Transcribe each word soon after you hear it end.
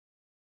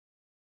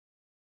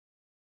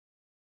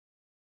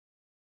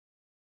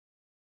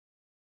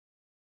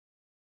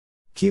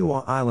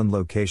Kiawah Island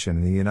location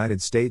in the United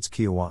States.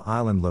 Kiawah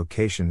Island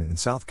location in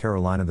South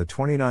Carolina. The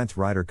 29th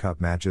Ryder Cup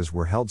matches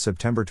were held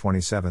September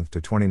 27 to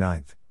 29,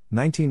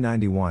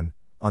 1991,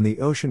 on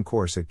the ocean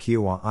course at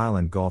Kiawah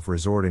Island Golf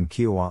Resort in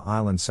Kiawah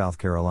Island, South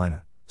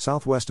Carolina,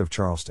 southwest of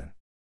Charleston.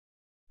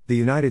 The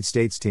United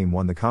States team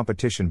won the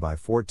competition by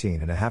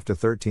 14.5 to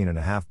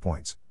 13.5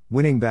 points,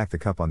 winning back the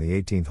cup on the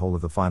 18th hole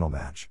of the final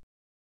match.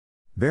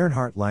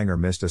 Bernhard Langer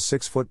missed a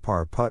 6-foot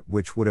par putt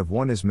which would have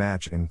won his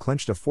match and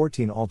clinched a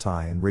 14-all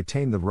tie and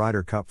retained the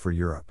Ryder Cup for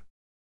Europe.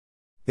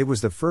 It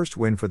was the first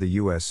win for the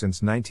U.S.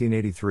 since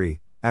 1983,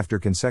 after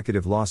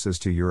consecutive losses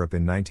to Europe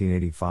in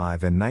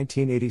 1985 and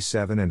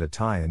 1987 and a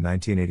tie in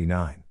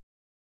 1989.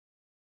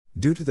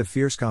 Due to the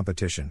fierce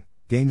competition,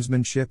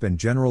 gamesmanship and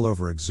general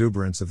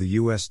over-exuberance of the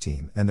U.S.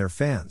 team and their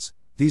fans,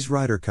 these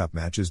Ryder Cup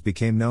matches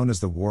became known as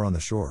the War on the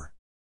Shore.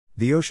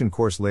 The ocean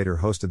course later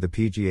hosted the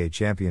PGA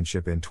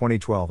Championship in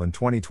 2012 and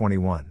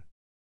 2021.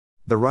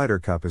 The Ryder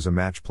Cup is a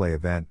match play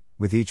event,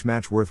 with each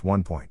match worth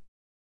 1 point.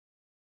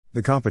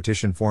 The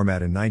competition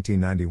format in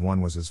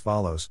 1991 was as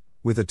follows,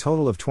 with a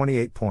total of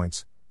 28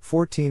 points,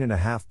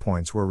 14.5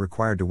 points were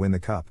required to win the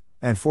cup,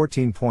 and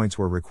 14 points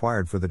were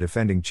required for the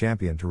defending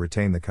champion to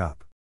retain the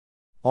cup.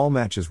 All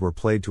matches were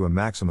played to a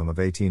maximum of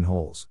 18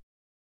 holes.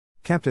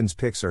 Captain's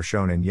picks are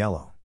shown in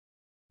yellow.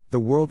 The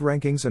world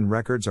rankings and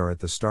records are at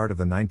the start of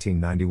the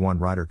 1991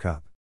 Ryder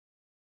Cup.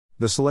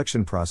 The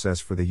selection process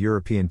for the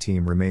European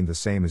team remained the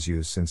same as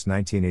used since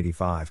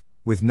 1985,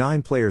 with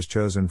 9 players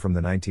chosen from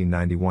the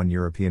 1991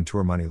 European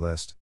Tour money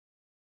list.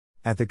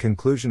 At the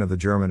conclusion of the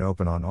German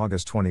Open on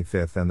August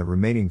 25 and the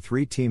remaining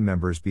 3 team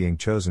members being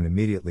chosen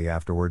immediately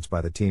afterwards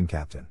by the team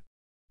captain,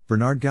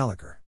 Bernhard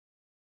Langer.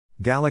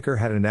 Gallagher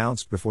had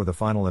announced before the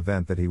final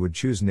event that he would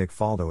choose Nick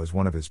Faldo as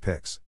one of his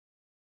picks.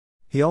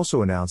 He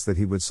also announced that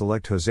he would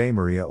select Jose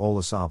Maria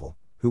Olazabal,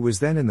 who was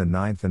then in the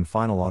 9th and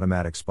final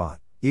automatic spot,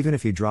 even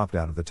if he dropped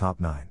out of the top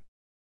 9.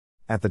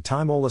 At the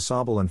time,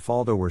 Olazabal and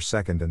Faldo were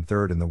 2nd and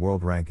 3rd in the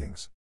world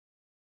rankings.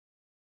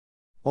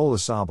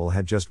 Olazabal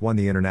had just won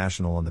the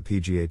International on the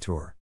PGA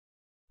Tour.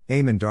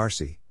 Eamon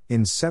Darcy,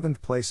 in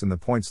 7th place in the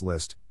points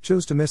list,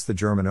 chose to miss the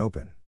German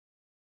Open.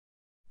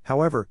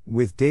 However,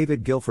 with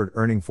David Guilford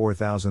earning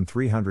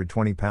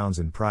 £4,320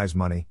 in prize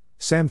money,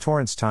 Sam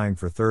Torrance tying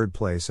for 3rd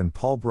place and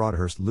Paul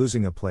Broadhurst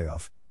losing a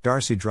playoff,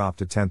 Darcy dropped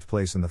to 10th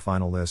place in the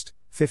final list,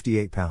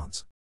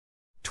 £58.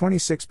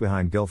 26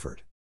 behind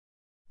Guilford.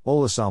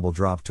 Olazabal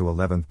dropped to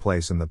 11th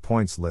place in the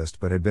points list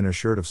but had been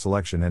assured of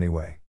selection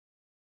anyway.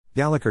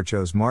 Gallagher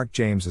chose Mark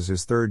James as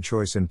his 3rd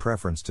choice in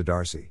preference to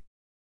Darcy.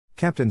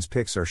 Captain's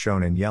picks are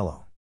shown in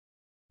yellow.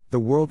 The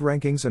world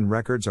rankings and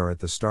records are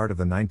at the start of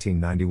the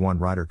 1991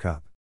 Ryder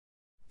Cup.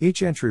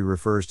 Each entry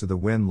refers to the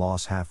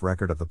win-loss half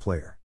record of the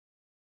player.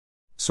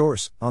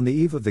 Source: on the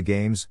eve of the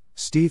games,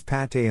 Steve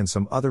Patte and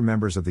some other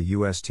members of the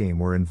U.S. team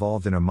were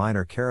involved in a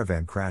minor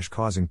caravan crash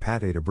causing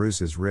Patte to bruise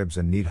his ribs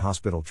and need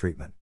hospital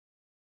treatment.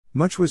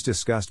 Much was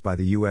discussed by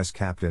the U.S.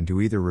 captain to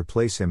either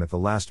replace him at the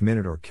last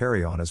minute or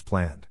carry on as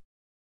planned.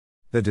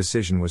 The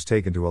decision was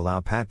taken to allow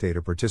Patte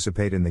to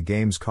participate in the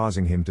games,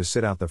 causing him to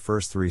sit out the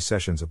first 3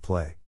 sessions of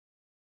play.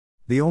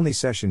 The only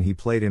session he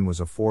played in was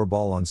a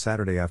 4-ball on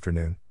Saturday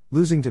afternoon,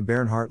 losing to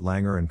Bernhard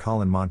Langer and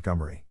Colin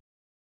Montgomery.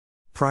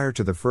 Prior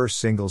to the first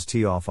singles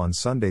tee-off on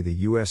Sunday, the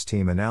U.S.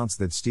 team announced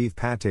that Steve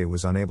Patte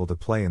was unable to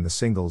play in the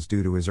singles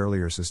due to his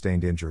earlier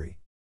sustained injury.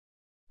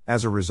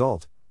 As a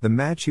result, the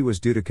match he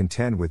was due to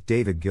contend with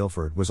David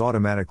Guilford was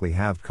automatically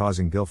halved,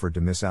 causing Guilford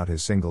to miss out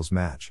his singles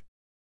match.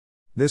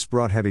 This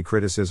brought heavy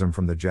criticism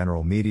from the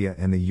general media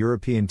and the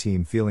European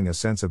team, feeling a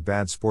sense of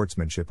bad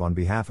sportsmanship on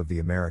behalf of the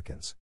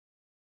Americans.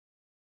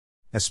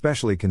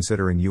 Especially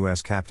considering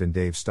U.S. captain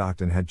Dave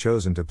Stockton had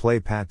chosen to play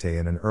Patte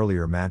in an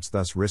earlier match,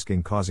 thus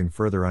risking causing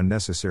further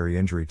unnecessary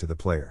injury to the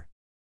player.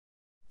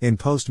 In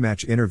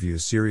post-match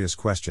interviews, serious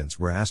questions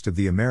were asked of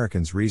the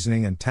Americans'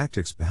 reasoning and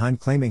tactics behind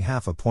claiming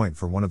half a point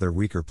for one of their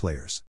weaker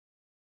players.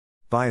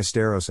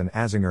 Ballesteros and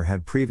Azinger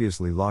had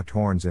previously locked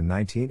horns in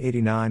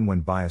 1989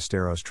 when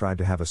Ballesteros tried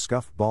to have a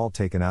scuffed ball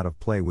taken out of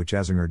play, which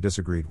Azinger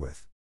disagreed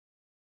with.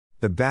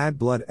 The bad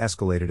blood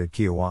escalated at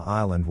Kiawah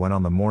Island when,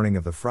 on the morning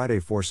of the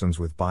Friday foursomes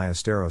with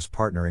Ballesteros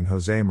partnering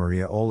Jose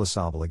Maria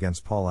Olazabal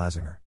against Paul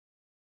Azinger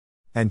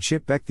and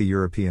Chip Beck, the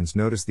Europeans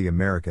noticed the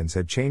Americans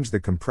had changed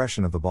the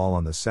compression of the ball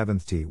on the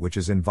 7th tee, which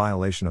is in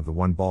violation of the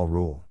 1-ball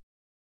rule.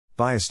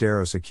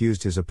 Ballesteros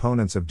accused his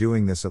opponents of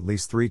doing this at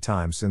least 3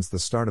 times since the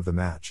start of the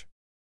match.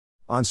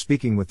 On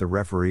speaking with the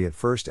referee at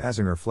first,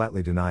 Azinger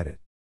flatly denied it.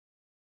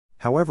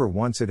 However,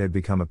 once it had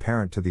become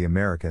apparent to the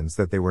Americans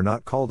that they were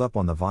not called up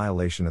on the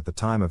violation at the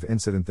time of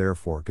incident,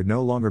 therefore could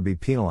no longer be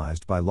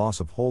penalized by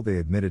loss of hole, they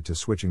admitted to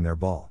switching their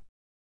ball.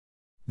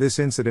 This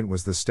incident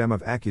was the stem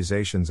of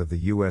accusations of the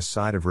U.S.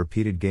 side of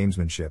repeated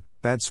gamesmanship,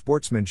 bad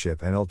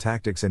sportsmanship and ill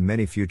tactics in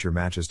many future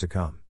matches to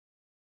come.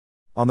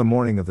 On the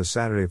morning of the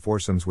Saturday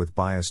foursomes with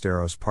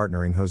Ballesteros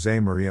partnering Jose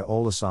Maria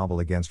Olazabal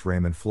against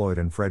Raymond Floyd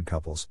and Fred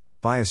Couples,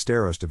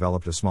 Ballesteros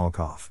developed a small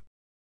cough.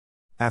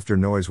 After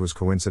noise was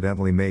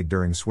coincidentally made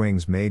during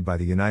swings made by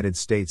the United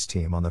States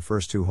team on the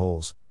first 2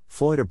 holes,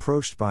 Floyd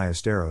approached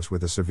Ballesteros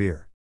with a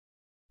severe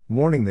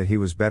warning that he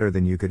was better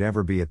than you could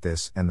ever be at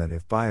this and that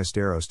if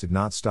Ballesteros did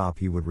not stop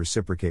he would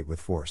reciprocate with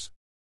force.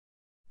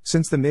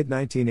 Since the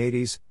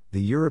mid-1980s,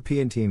 the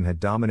European team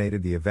had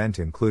dominated the event,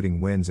 including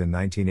wins in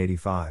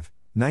 1985,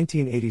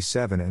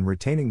 1987 and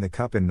retaining the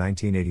cup in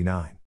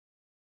 1989.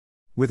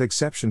 With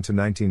exception to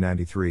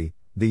 1993,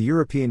 the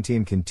European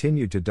team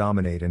continued to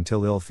dominate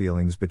until ill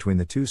feelings between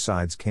the two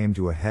sides came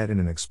to a head in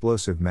an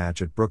explosive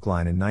match at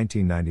Brookline in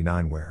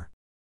 1999 where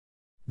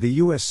the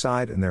US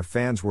side and their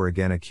fans were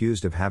again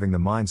accused of having the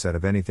mindset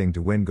of anything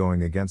to win,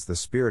 going against the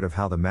spirit of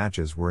how the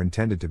matches were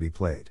intended to be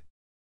played.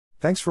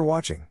 Thanks for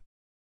watching.